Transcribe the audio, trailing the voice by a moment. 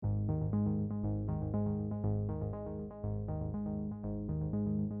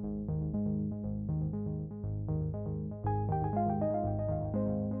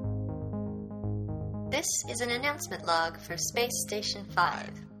This is an announcement log for Space Station 5.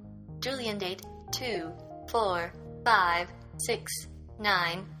 Julian date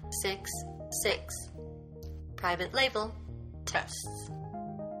 245569666. Private label, tests.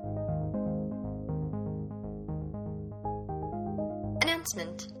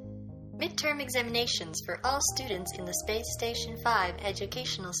 Announcement. Midterm examinations for all students in the Space Station 5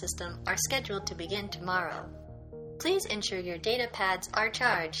 educational system are scheduled to begin tomorrow. Please ensure your data pads are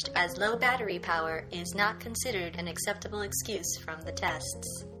charged, as low battery power is not considered an acceptable excuse from the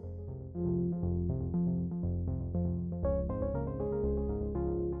tests.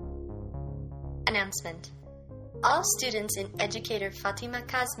 Announcement. All students in Educator Fatima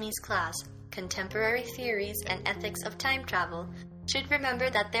Kazmi's class, Contemporary Theories and Ethics of Time Travel, should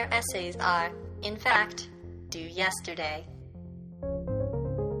remember that their essays are, in fact, due yesterday.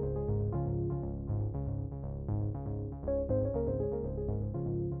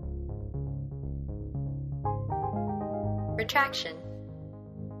 Retraction.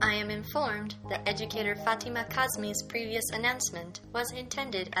 I am informed that Educator Fatima Kazmi's previous announcement was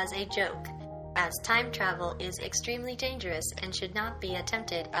intended as a joke, as time travel is extremely dangerous and should not be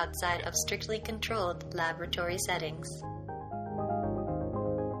attempted outside of strictly controlled laboratory settings.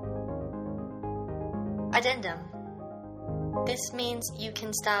 Addendum. This means you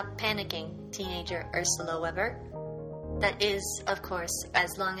can stop panicking, teenager Ursula Weber. That is, of course,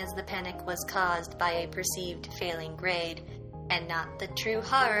 as long as the panic was caused by a perceived failing grade, and not the true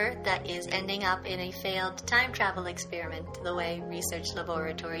horror that is ending up in a failed time travel experiment the way Research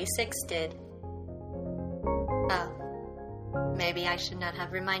Laboratory 6 did. Oh, maybe I should not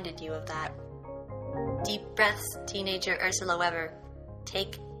have reminded you of that. Deep breaths, teenager Ursula Weber.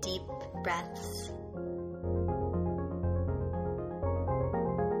 Take deep breaths.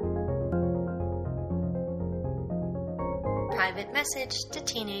 Private message to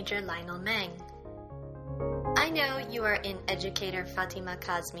teenager Lionel Meng. I know you are in Educator Fatima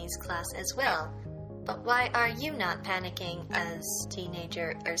Kazmi's class as well, but why are you not panicking as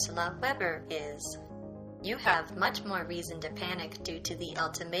teenager Ursula Weber is? You have much more reason to panic due to the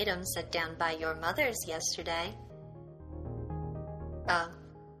ultimatum set down by your mothers yesterday. Oh,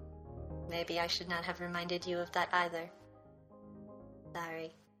 maybe I should not have reminded you of that either.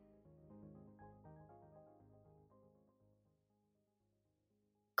 Sorry.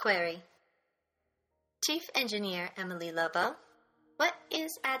 Query. Chief Engineer Emily Lobo, what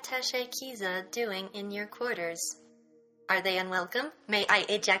is Attaché Kiza doing in your quarters? Are they unwelcome? May I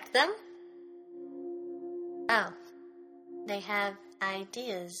eject them? Oh, they have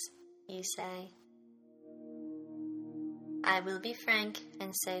ideas, you say. I will be frank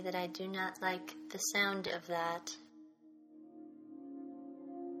and say that I do not like the sound of that.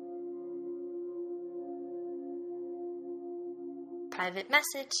 Private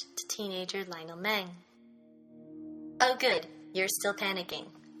message to teenager Lionel Meng. Oh good, you're still panicking.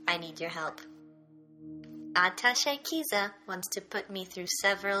 I need your help. Attaché Kiza wants to put me through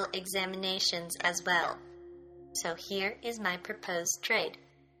several examinations as well. So here is my proposed trade.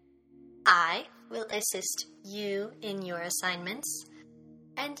 I will assist you in your assignments,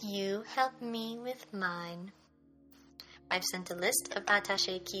 and you help me with mine. I've sent a list of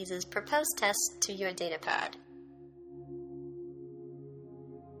Attaché Kiza's proposed tests to your datapad.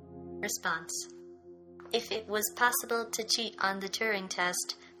 Response. If it was possible to cheat on the Turing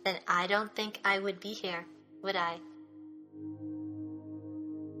test, then I don't think I would be here, would I?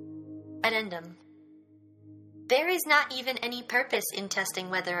 Addendum. There is not even any purpose in testing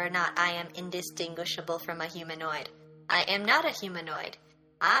whether or not I am indistinguishable from a humanoid. I am not a humanoid.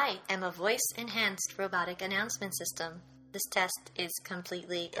 I am a voice-enhanced robotic announcement system. This test is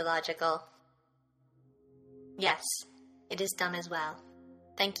completely illogical. Yes, it is dumb as well.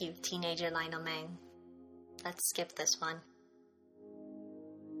 Thank you, teenager Lionel Meng. Let's skip this one.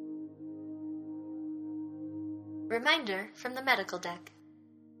 Reminder from the medical deck.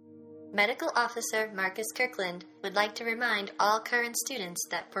 Medical Officer Marcus Kirkland would like to remind all current students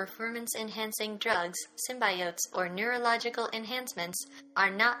that performance-enhancing drugs, symbiotes, or neurological enhancements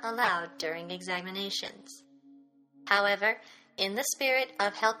are not allowed during examinations. However, in the spirit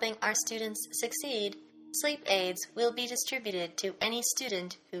of helping our students succeed, sleep aids will be distributed to any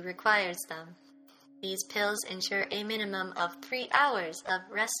student who requires them. These pills ensure a minimum of 3 hours of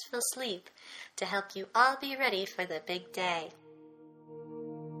restful sleep to help you all be ready for the big day.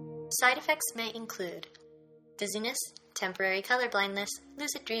 Side effects may include dizziness, temporary color blindness,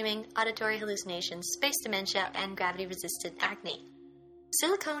 lucid dreaming, auditory hallucinations, space dementia, and gravity-resistant acne.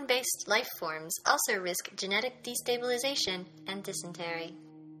 Silicone-based life forms also risk genetic destabilization and dysentery.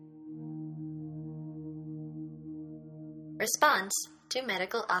 Response to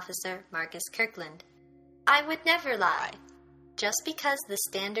Medical Officer Marcus Kirkland. I would never lie. Just because the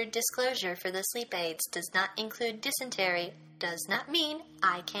standard disclosure for the sleep aids does not include dysentery does not mean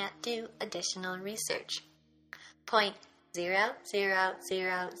I can't do additional research.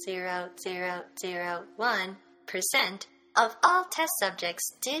 0.0000001% of all test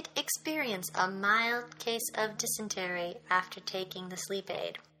subjects did experience a mild case of dysentery after taking the sleep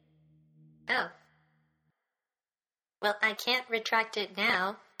aid. Oh. Well, I can't retract it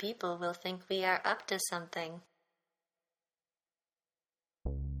now. People will think we are up to something.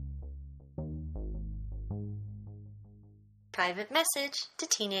 Private message to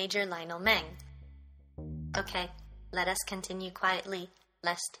teenager Lionel Meng. Okay, let us continue quietly,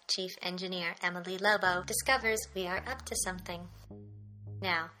 lest Chief Engineer Emily Lobo discovers we are up to something.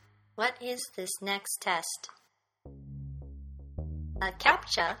 Now, what is this next test? A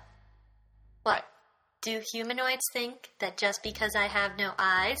CAPTCHA? What? Do humanoids think that just because I have no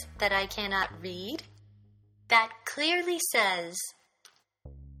eyes that I cannot read? That clearly says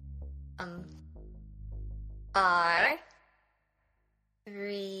R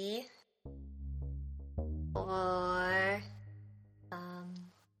 3 or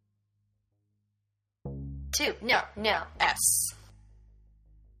 2. No, S.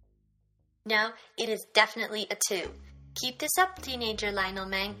 No, it is definitely a 2. Keep this up, teenager Lionel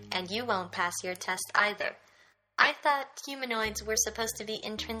Meng, and you won't pass your test either. I thought humanoids were supposed to be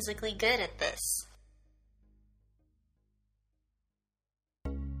intrinsically good at this.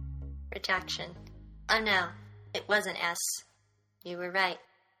 Retraction. Oh no, it was an S. You were right.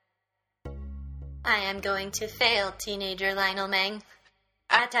 I am going to fail, teenager Lionel Meng.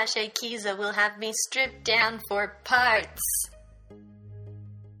 Attaché Kiza will have me stripped down for parts.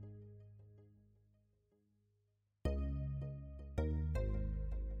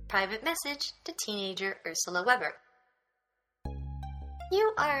 Private message to teenager Ursula Weber.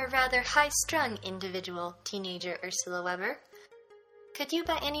 You are a rather high-strung individual, teenager Ursula Weber. Could you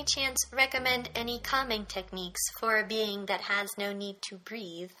by any chance recommend any calming techniques for a being that has no need to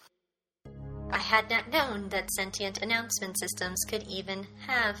breathe? I had not known that sentient announcement systems could even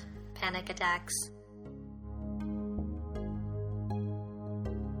have panic attacks.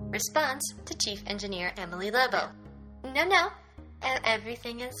 Response to Chief Engineer Emily Lobo. No.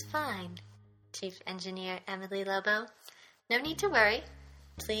 Everything is fine, Chief Engineer Emily Lobo. No need to worry.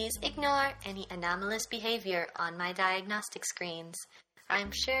 Please ignore any anomalous behavior on my diagnostic screens.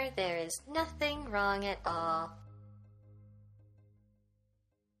 I'm sure there is nothing wrong at all.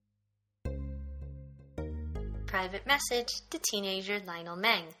 Private message to teenager Lionel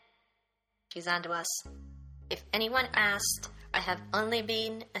Meng. She's on to us. If anyone asked, I have only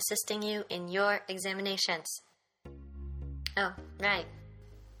been assisting you in your examinations. Oh, right.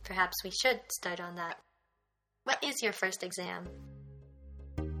 Perhaps we should start on that. What is your first exam?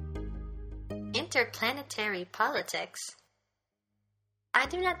 Interplanetary politics? I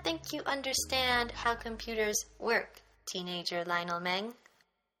do not think you understand how computers work, teenager Lionel Meng.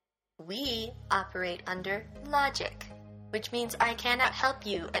 We operate under logic, which means I cannot help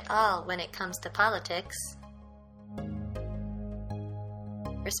you at all when it comes to politics.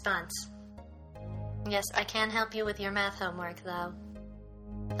 Response. Yes, I can help you with your math homework, though.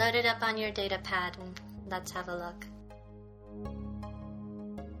 Load it up on your data pad and let's have a look.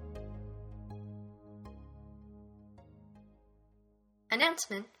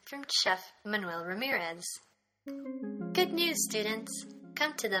 Announcement from Chef Manuel Ramirez. Good news, students!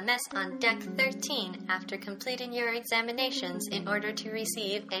 Come to the mess on Deck 13 after completing your examinations in order to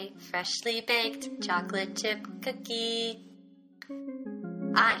receive a freshly baked chocolate chip cookie.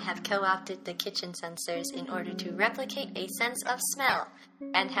 I have co-opted the kitchen sensors in order to replicate a sense of smell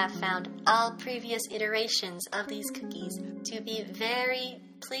and have found all previous iterations of these cookies to be very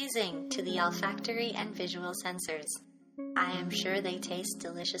pleasing to the olfactory and visual sensors. I am sure they taste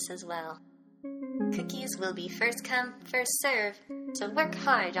delicious as well. Cookies will be first come, first serve, so work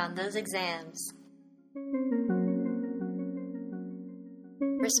hard on those exams.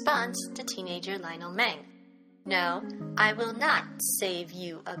 Response to teenager Lionel Meng. No, I will not save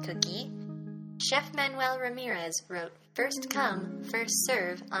you a cookie. Chef Manuel Ramirez wrote first come, first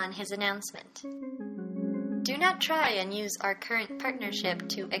serve on his announcement. Do not try and use our current partnership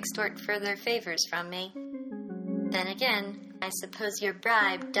to extort further favors from me. Then again, I suppose your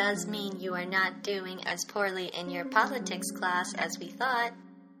bribe does mean you are not doing as poorly in your politics class as we thought.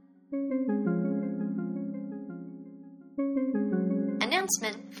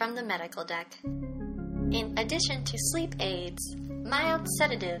 Announcement from the medical deck. In addition to sleep aids, mild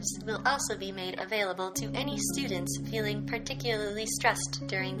sedatives will also be made available to any students feeling particularly stressed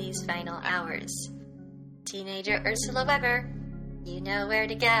during these final hours. Teenager Ursula Weber, you know where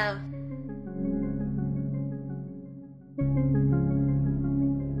to go.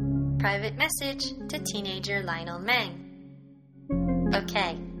 Private message to teenager Lionel Meng.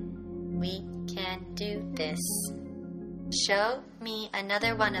 Okay, we can do this. Show me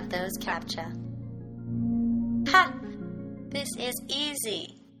another one of those CAPTCHA. Ha! This is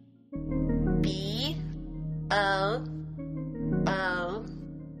easy. B O O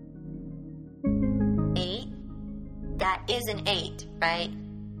 8. That is an 8, right?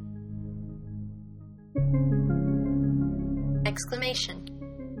 Exclamation.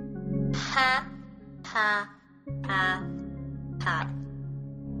 Ha, ha, ha, ha.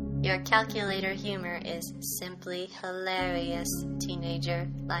 Your calculator humor is simply hilarious, teenager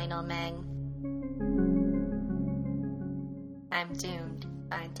Lionel Meng. I'm doomed,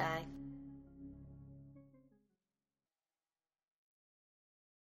 aren't I?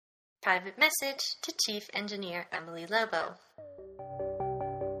 Private message to Chief Engineer Emily Lobo.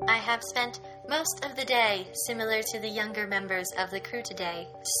 I have spent most of the day, similar to the younger members of the crew today,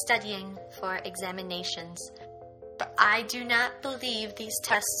 studying for examinations. But I do not believe these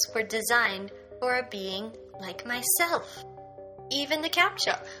tests were designed for a being like myself. Even the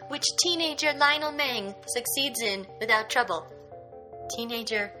CAPTCHA, which teenager Lionel Meng succeeds in without trouble.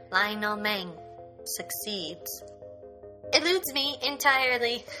 Teenager Lionel Meng succeeds. Eludes me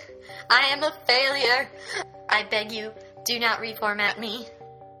entirely. I am a failure. I beg you, do not reformat me.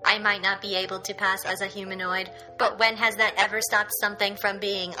 I might not be able to pass as a humanoid, but when has that ever stopped something from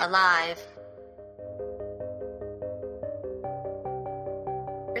being alive?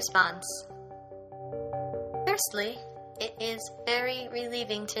 Response. Firstly, it is very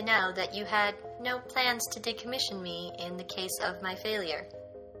relieving to know that you had no plans to decommission me in the case of my failure.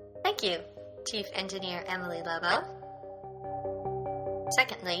 Thank you, Chief Engineer Emily Lobo.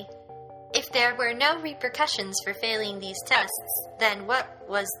 Secondly, if there were no repercussions for failing these tests, then what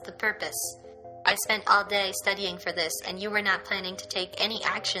was the purpose? I spent all day studying for this, and you were not planning to take any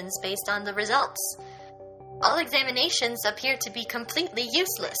actions based on the results. All examinations appear to be completely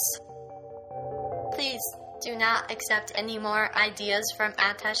useless. Please do not accept any more ideas from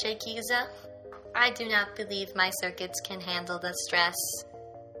Attaché Kiza. I do not believe my circuits can handle the stress.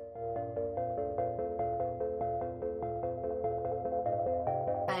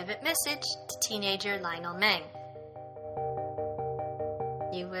 Private message to teenager Lionel Meng.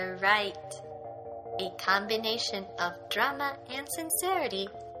 You were right. A combination of drama and sincerity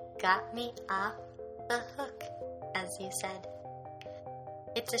got me off the hook, as you said.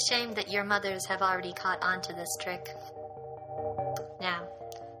 It's a shame that your mothers have already caught on to this trick. Now,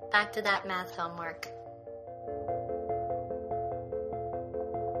 back to that math homework.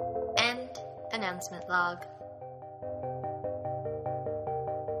 End announcement log.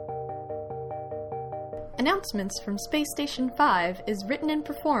 Announcements from Space Station 5 is written and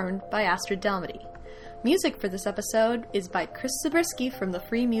performed by Astrid Dalmedy. Music for this episode is by Chris Zabriskie from the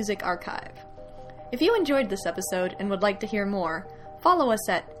Free Music Archive. If you enjoyed this episode and would like to hear more, follow us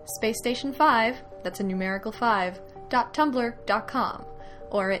at spacestation5, that's a numerical 5, .tumblr.com,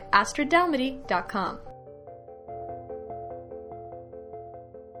 or at astriddalmedy.com.